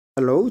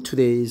Hello,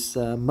 today is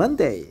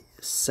Monday,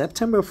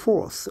 September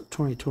 4th,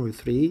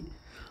 2023.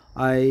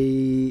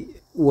 I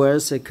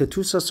was a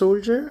Katusha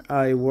soldier.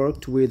 I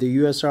worked with the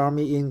U.S.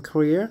 Army in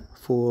Korea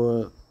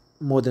for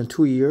more than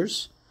 2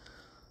 years.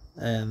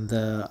 And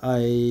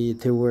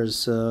there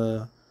was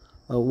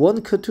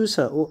one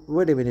Katusha,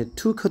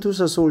 two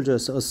Katusha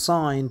soldiers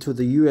assigned to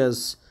the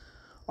U.S.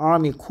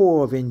 Army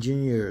Corps of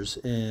Engineers.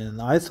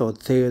 And I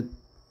thought the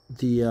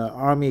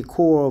Army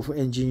Corps of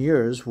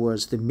Engineers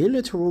was the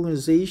military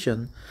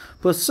organization,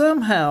 but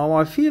somehow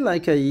I feel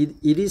like it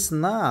is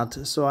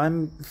not, so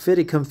I'm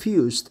very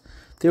confused.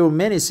 There were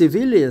many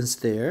civilians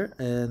there,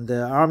 and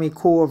the Army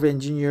Corps of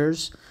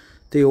Engineers,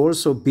 they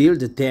also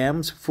build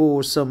dams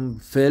for some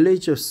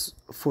villages,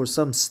 for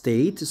some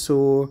state,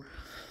 so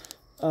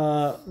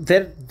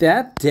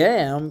that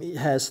dam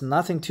has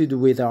nothing to do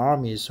with the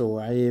army, so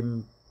I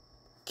am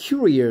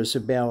curious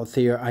about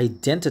their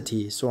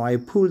identity, so I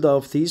pulled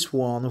off this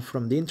one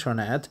from the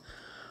internet,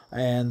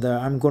 and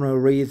I'm gonna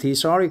read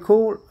this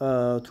article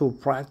to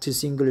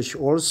practice English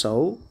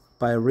also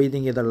by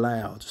reading it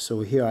aloud.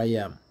 So here I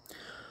am.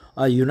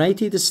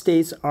 United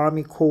States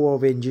Army Corps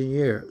of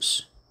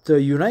Engineers.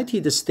 The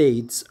United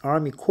States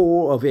Army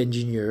Corps of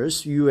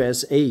Engineers,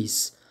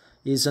 USACE,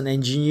 is an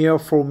engineer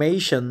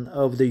formation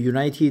of the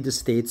United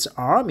States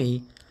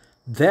Army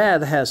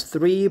that has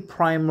 3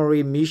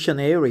 primary mission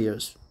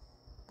areas.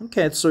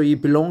 Okay, so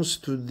it belongs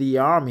to the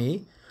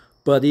Army,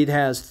 but it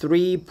has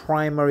 3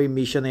 primary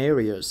mission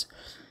areas: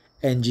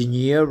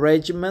 Engineer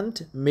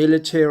Regiment,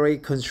 Military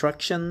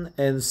Construction,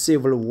 and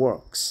Civil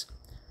Works.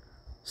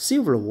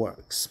 Civil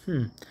Works.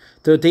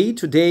 The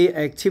day-to-day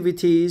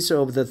activities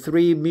of the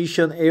 3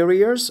 mission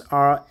areas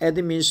are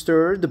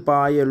administered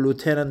by a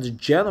Lieutenant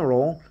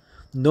General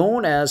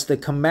known as the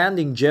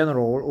Commanding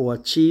General or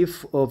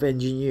Chief of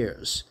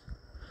Engineers.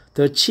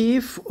 The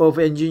Chief of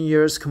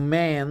Engineers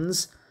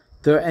commands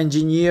the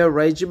Engineer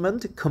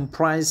Regiment,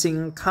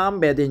 comprising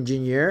combat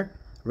engineer,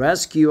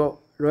 rescue,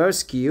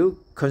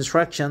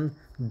 construction,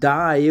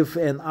 dive,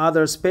 and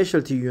other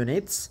specialty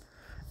units,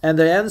 and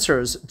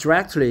answers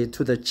directly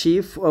to the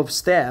Chief of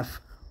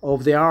Staff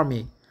of the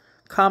Army.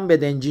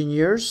 Combat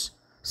engineers,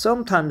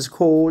 sometimes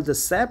called the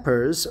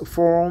sappers,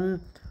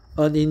 form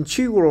an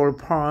integral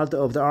part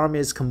of the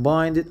Army's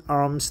combined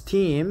arms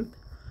team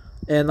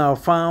and are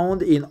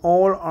found in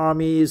all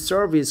Army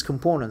service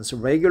components: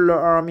 regular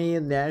Army,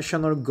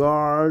 National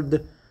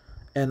Guard,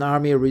 and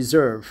Army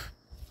Reserve.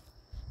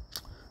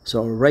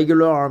 So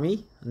regular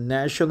Army,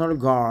 National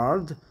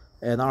Guard,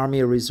 and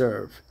Army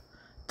Reserve.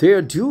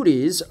 Their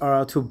duties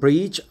are to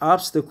breach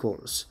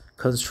obstacles,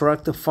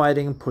 construct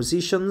fighting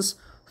positions,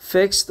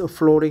 fix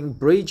floating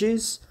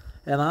bridges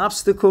and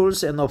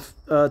obstacles and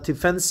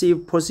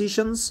defensive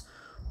positions,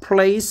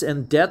 place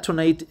and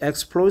detonate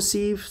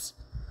explosives,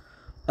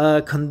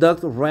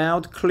 conduct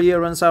route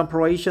clearance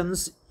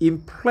operations, in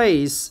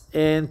place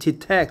and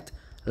detect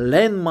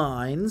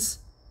landmines,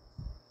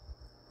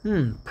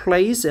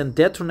 place and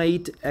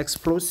detonate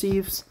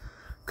explosives,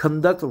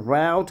 conduct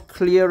route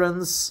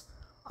clearance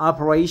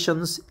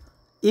operations,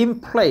 in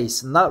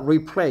place, not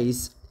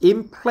replace,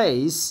 in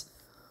place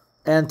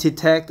and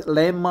detect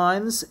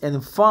landmines,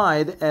 and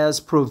fight as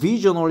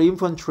provisional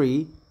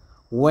infantry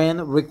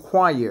when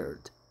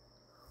required.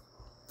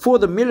 For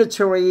the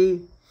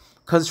military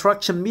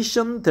construction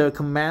mission, the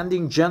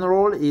commanding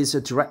general is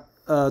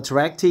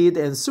directed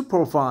and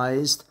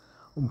supervised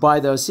by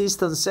the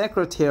Assistant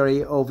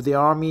Secretary of the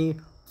Army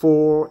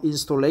for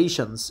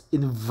Installations,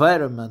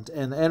 Environment,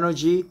 and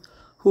Energy,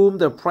 whom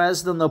the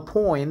President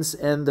appoints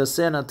and the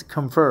Senate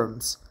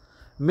confirms.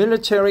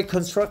 Military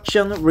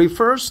construction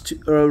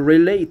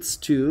relates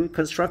to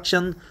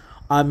construction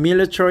on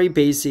military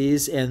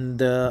bases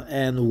and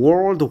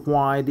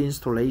worldwide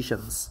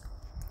installations.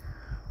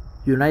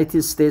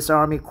 United States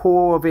Army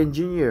Corps of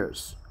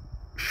Engineers.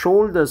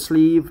 Shoulder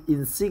sleeve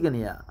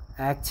insignia,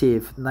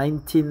 active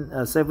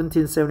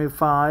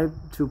 1775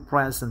 to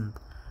present.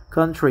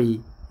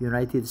 Country,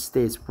 United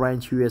States.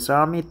 Branch, U.S.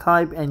 Army.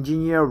 Type,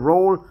 Engineer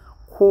Roll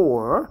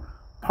Corps,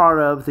 part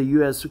of the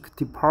U.S.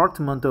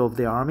 Department of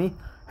the Army.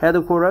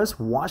 Headquarters,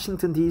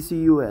 Washington, D.C.,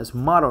 U.S.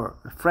 Motto,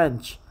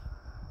 French.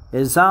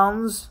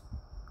 Essence,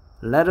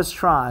 let us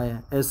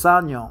try.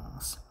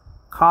 Essence,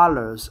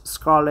 colors,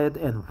 scarlet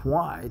and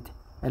white.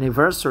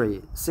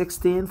 Anniversary,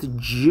 16th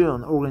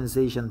June,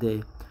 Organization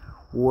Day.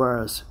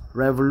 Wars,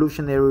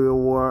 Revolutionary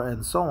War,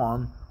 and so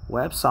on.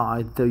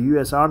 Website, the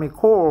U.S. Army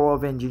Corps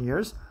of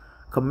Engineers.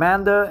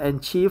 Commander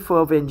and Chief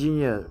of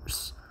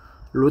Engineers,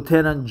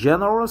 Lieutenant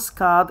General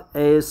Scott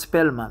A.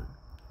 Spellman.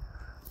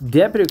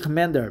 Deputy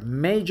Commander,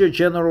 Major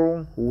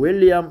General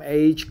William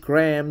H.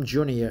 Graham,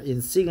 Jr.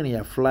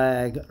 Insignia,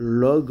 flag,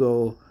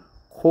 logo,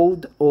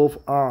 coat of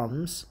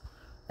arms,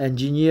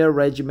 Engineer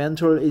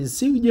Regimental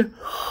insignia.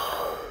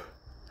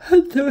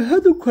 The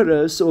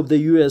headquarters of the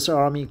U.S.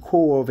 Army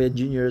Corps of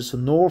Engineers,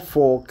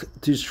 Norfolk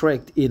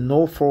District in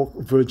Norfolk,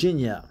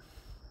 Virginia.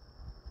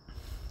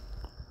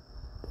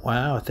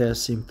 Wow,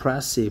 that's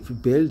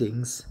impressive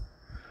buildings.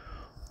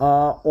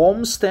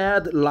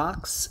 Olmsted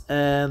Locks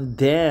and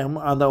Dam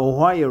on the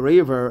Ohio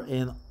River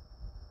in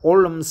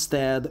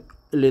Olmsted,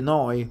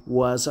 Illinois,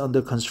 was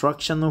under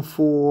construction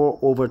for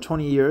over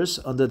 20 years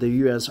under the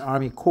U.S.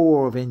 Army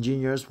Corps of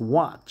Engineers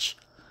watch.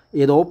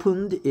 It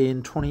opened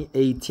in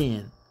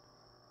 2018.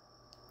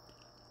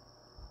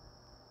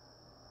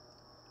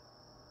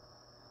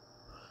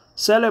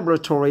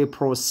 Celebratory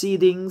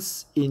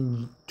proceedings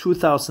in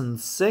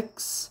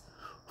 2006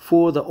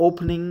 for the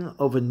opening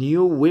of a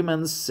new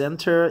women's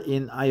center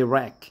in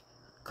Iraq,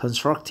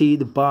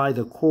 constructed by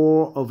the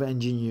Corps of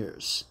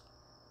Engineers.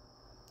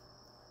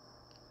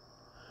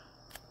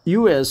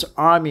 U.S.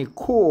 Army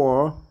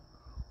Corps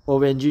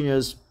of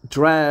Engineers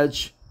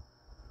dredge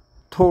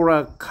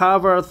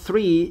Toracava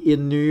 3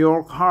 in New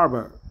York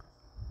Harbor.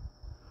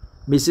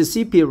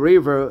 Mississippi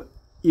River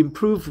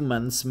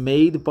improvements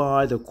made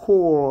by the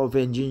Corps of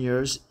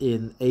Engineers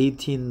in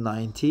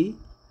 1890.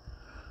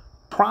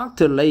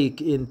 Proctor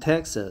Lake in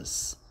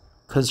Texas,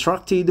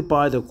 constructed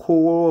by the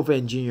Corps of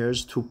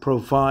Engineers to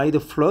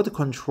provide flood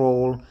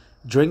control,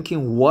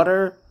 drinking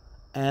water,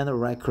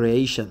 and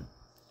recreation.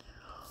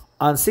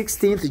 On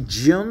 16th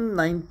June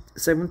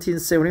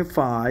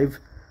 1775,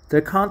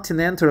 the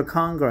Continental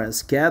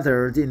Congress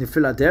gathered in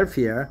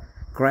Philadelphia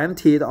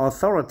granted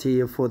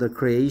authority for the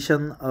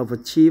creation of a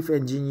chief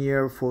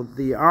engineer for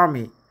the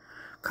Army.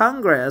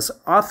 Congress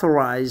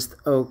authorized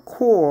a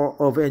Corps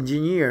of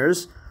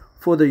Engineers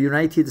for the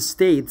United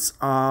States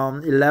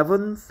on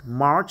 11th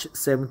March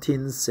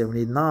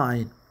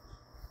 1779.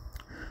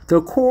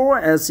 The Corps,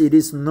 as it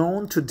is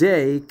known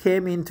today,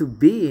 came into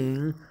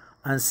being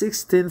on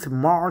 16th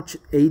March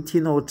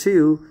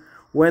 1802,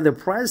 when the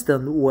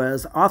President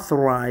was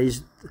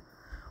authorized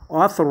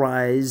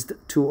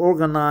to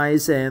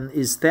organize and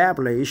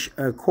establish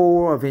a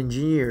Corps of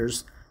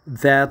Engineers,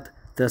 that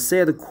the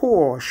said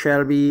Corps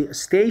shall be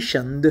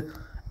stationed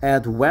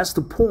at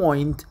West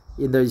Point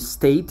in the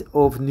state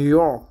of New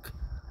York,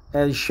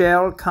 and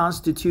shall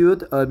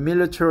constitute a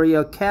military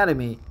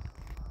academy.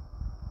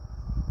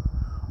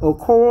 A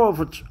Corps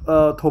of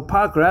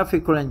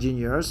Topographical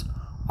Engineers,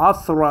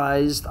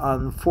 authorized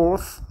on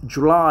 4th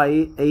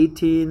July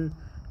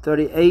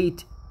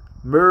 1838,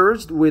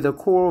 merged with the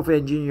Corps of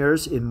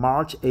Engineers in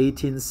March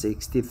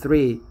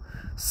 1863.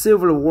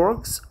 Civil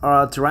works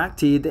are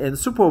directed and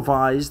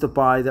supervised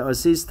by the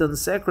Assistant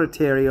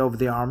Secretary of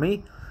the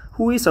Army,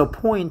 who is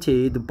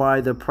appointed by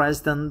the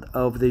President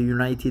of the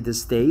United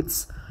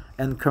States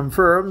and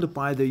confirmed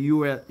by the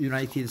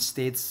United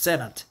States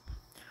Senate.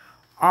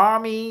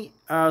 Army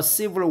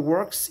civil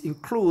works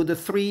include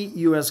 3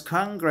 U.S.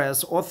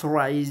 Congress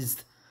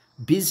authorized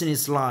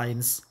business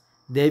lines: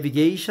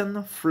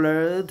 navigation,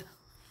 flood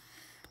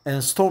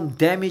and storm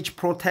damage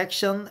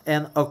protection,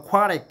 and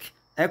aquatic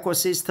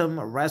ecosystem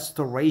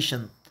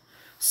restoration.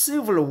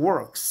 Civil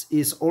works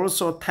is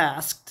also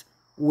tasked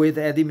with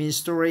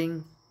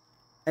administering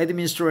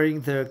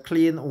the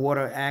Clean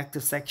Water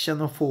Act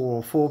Section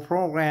 404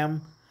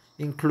 program,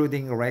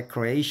 including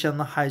recreation,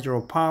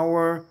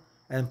 hydropower,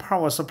 and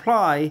power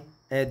supply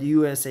at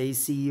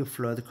USACE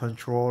flood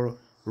control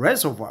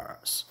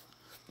reservoirs.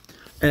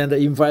 And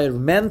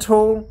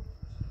environmental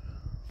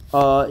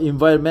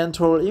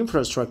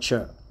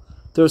infrastructure.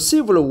 The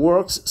civil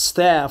works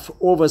staff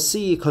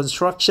oversee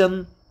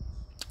construction,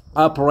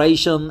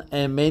 operation,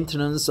 and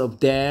maintenance of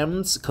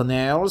dams,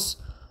 canals,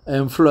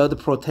 and flood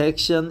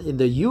protection in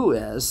the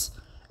U.S.,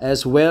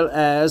 as well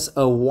as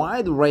a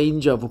wide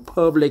range of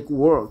public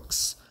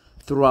works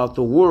throughout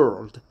the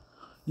world.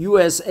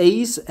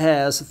 USACE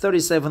has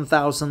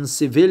 37,000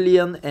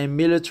 civilian and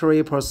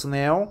military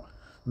personnel,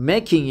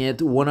 making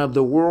it one of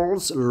the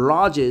world's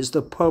largest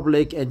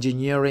public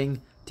engineering,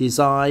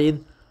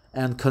 design,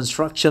 and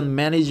construction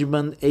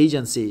management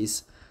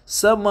agencies.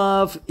 Some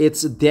of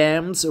its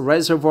dams,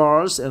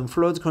 reservoirs, and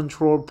flood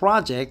control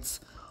projects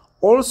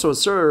also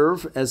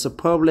serve as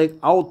public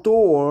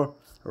outdoor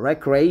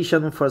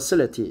recreation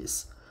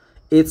facilities.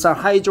 Its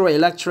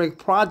hydroelectric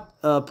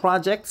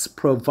projects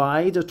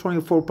provide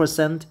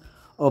 24%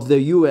 of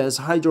the U.S.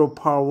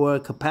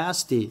 hydropower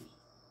capacity.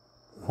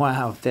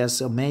 Wow,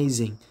 that's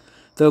amazing.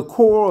 The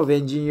Corps of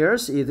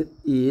Engineers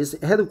is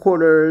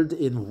headquartered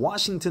in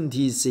Washington,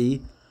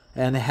 D.C.,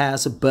 and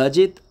has a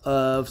budget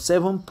of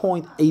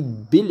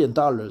 $7.8 billion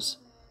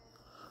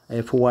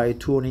FY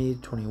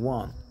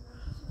 2021.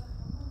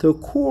 The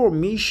Corps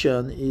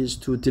mission is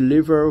to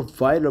deliver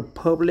vital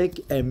public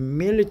and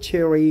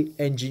military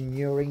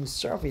engineering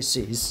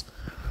services,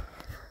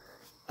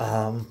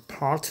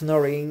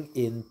 partnering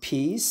in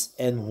peace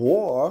and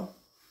war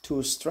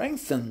to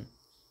strengthen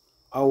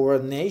our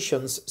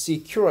nation's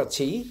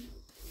security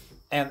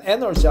and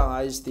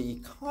energize the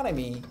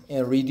economy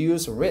and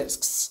reduce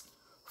risks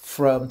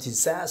from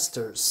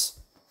disasters.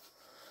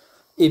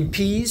 In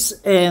peace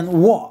and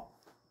war,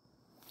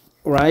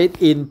 right?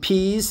 In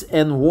peace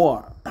and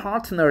war,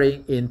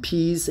 partnering in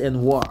peace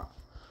and war.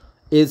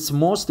 Its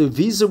most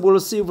visible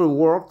civil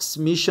works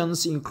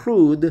missions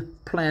include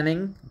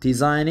planning,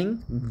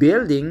 designing,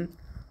 building,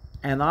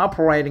 and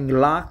operating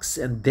locks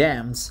and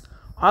dams.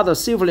 Other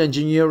civil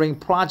engineering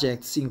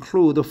projects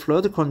include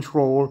flood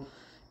control,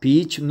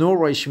 beach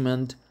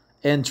nourishment,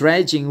 and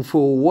dredging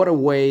for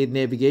waterway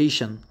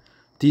navigation.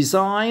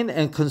 design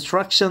and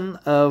construction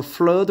of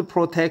flood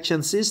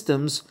protection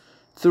systems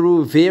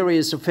through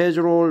various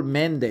federal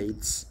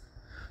mandates,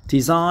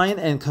 design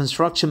and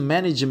construction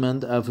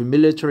management of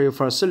military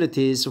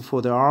facilities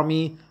for the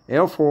Army,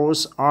 Air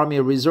Force, Army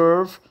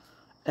Reserve,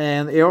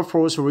 and Air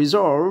Force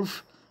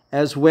Reserve,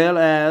 as well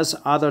as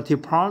other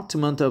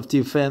Department of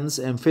Defense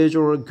and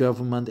federal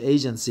government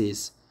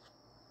agencies.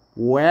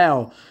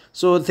 Wow!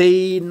 So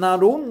they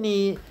not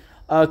only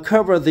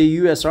cover the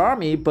U.S.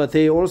 Army, but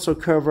they also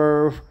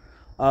cover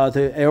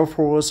the Air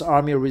Force,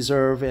 Army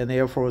Reserve, and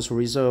Air Force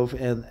Reserve,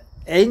 and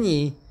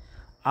any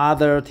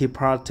other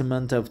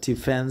Department of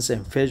Defense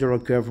and federal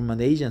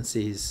government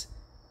agencies.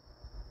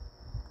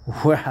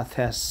 Wow,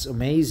 that's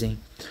amazing.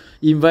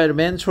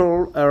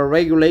 Environmental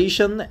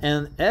regulation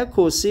and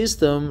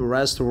ecosystem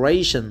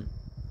restoration.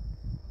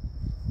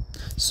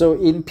 So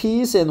in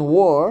peace and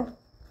war,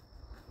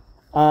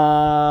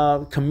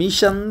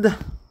 commissioned,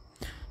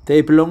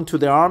 they belong to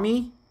the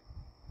Army,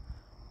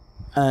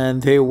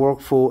 and they work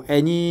for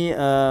any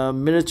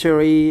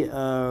military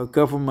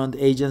government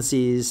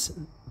agencies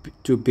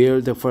to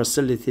build the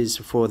facilities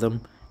for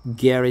them,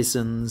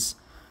 garrisons,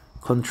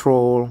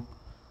 control,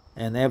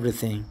 and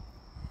everything.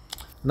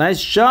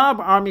 Nice job,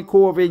 Army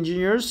Corps of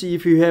Engineers.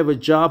 If you have a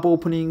job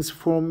opening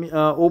for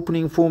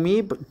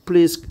me, but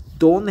please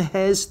don't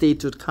hesitate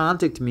to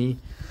contact me,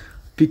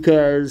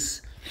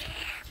 because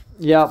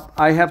yeah,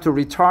 I have to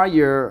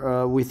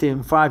retire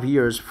within 5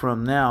 years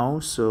from now.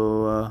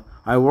 So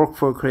I work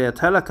for Korea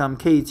Telecom,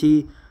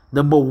 KT,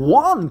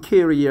 #1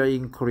 carrier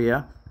in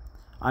Korea.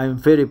 I'm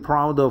very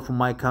proud of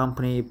my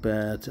company,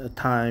 but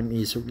time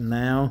is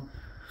now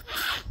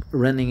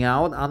running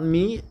out on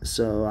me,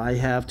 so I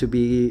have to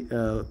be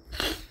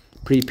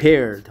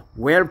prepared,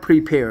 well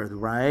prepared,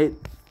 right?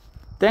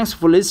 Thanks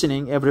for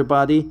listening,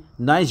 everybody.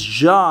 Nice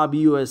job,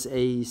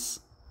 USACE.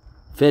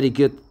 Very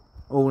good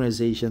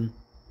organization.